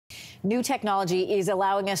New technology is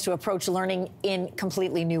allowing us to approach learning in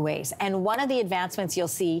completely new ways. And one of the advancements you'll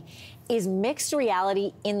see is mixed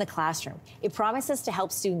reality in the classroom. It promises to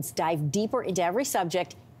help students dive deeper into every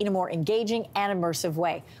subject in a more engaging and immersive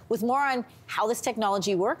way. With more on how this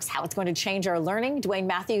technology works, how it's going to change our learning, Dwayne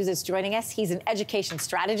Matthews is joining us. He's an education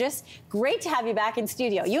strategist. Great to have you back in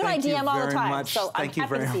studio. You and I DM all the time, so I'm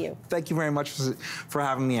happy to see you. Thank you very much for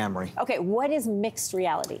having me, Anne-Marie. Okay, what is mixed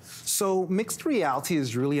reality? So mixed reality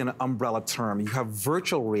is really an umbrella term. You have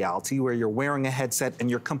virtual reality where you're wearing a headset and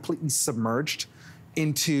you're completely submerged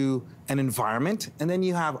into an environment. And then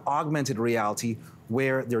you have augmented reality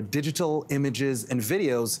where there are digital images and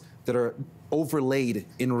videos that are overlaid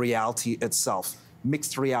in reality itself.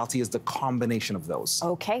 Mixed reality is the combination of those.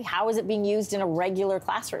 Okay, how is it being used in a regular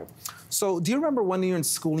classroom? So do you remember when you're in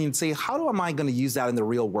school and you'd say, how am I going to use that in the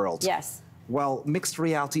real world? Yes. Well, mixed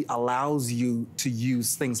reality allows you to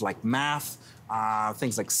use things like math,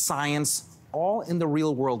 things like science, all in the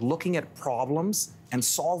real world, looking at problems and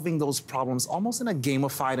solving those problems almost in a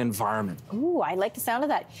gamified environment. Ooh, I like the sound of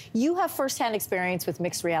that. You have firsthand experience with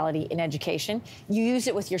mixed reality in education. You used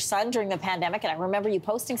it with your son during the pandemic, and I remember you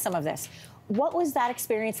posting some of this. What was that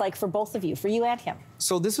experience like for both of you, for you and him?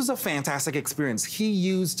 So this was a fantastic experience. He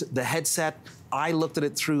used the headset. I looked at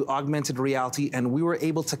it through augmented reality, and we were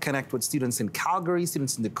able to connect with students in Calgary,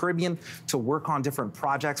 students in the Caribbean, to work on different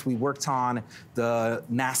projects. We worked on the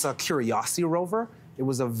NASA Curiosity rover. It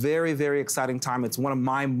was a very, very exciting time. It's one of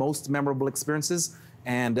my most memorable experiences,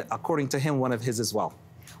 and according to him, one of his as well.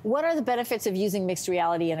 What are the benefits of using mixed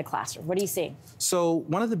reality in a classroom? What are you seeing? So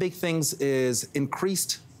one of the big things is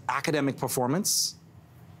increased academic performance,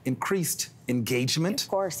 increased engagement. Of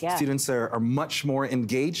course, yeah. Students are much more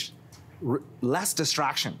engaged, less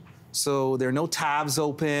distraction. So there are no tabs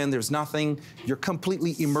open, there's nothing. You're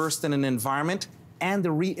completely immersed in an environment, and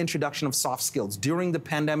the reintroduction of soft skills. During the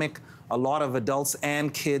pandemic, a lot of adults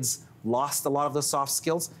and kids lost a lot of the soft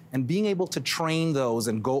skills, and being able to train those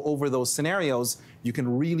and go over those scenarios, you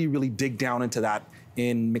can really, really dig down into that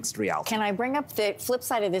in mixed reality. Can I bring up the flip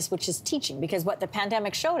side of this, which is teaching? Because what the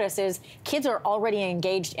pandemic showed us is kids are already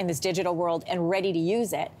engaged in this digital world and ready to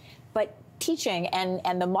use it, but teaching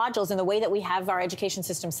and the modules and the way that we have our education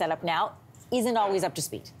system set up now isn't always up to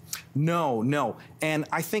speed. No. And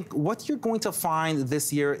I think what you're going to find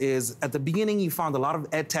this year is, at the beginning, you found a lot of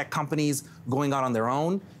ed tech companies going out on their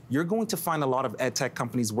own. You're going to find a lot of ed tech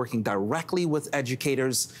companies working directly with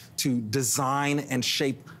educators to design and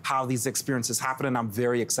shape how these experiences happen, and I'm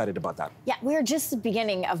very excited about that. Yeah, we're just the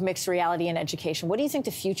beginning of mixed reality in education. What do you think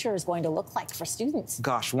the future is going to look like for students?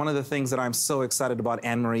 Gosh, one of the things that I'm so excited about,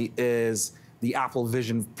 Anne-Marie, is the Apple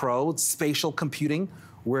Vision Pro, spatial computing,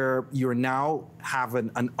 where you now have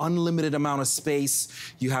an unlimited amount of space,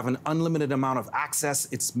 you have an unlimited amount of access.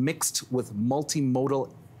 It's mixed with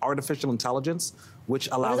multimodal artificial intelligence, which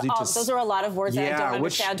allows you to... Those are a lot of words that I don't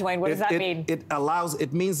understand, Dwayne. What does that mean?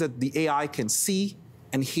 It means that the AI can see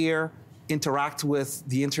and hear, interact with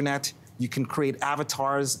the internet. You can create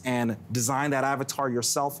avatars and design that avatar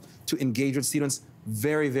yourself to engage with students.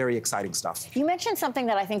 Very, very exciting stuff. You mentioned something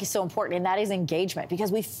that I think is so important, and that is engagement,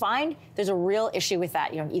 because we find there's a real issue with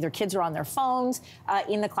that. You know, either kids are on their phones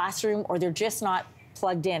in the classroom, or they're just not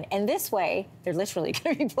plugged in. And this way, they're literally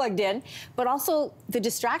going to be plugged in, but also the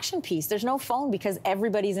distraction piece. There's no phone because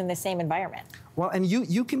everybody's in the same environment. Well, and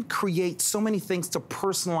you can create so many things to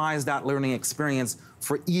personalize that learning experience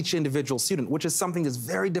for each individual student, which is something that's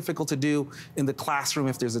very difficult to do in the classroom.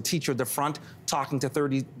 If there's a teacher at the front talking to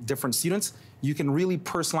 30 different students, you can really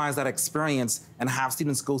personalize that experience and have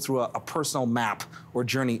students go through a personal map or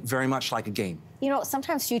journey, very much like a game. You know,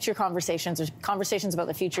 sometimes future conversations or conversations about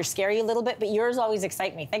the future scare you a little bit, but yours always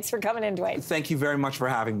excite me. Thanks for coming in, Dwayne. Thank you very much for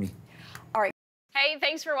having me. All right. Hey,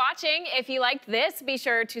 thanks for watching. If you liked this, be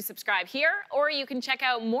sure to subscribe here, or you can check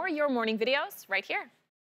out more Your Morning videos right here.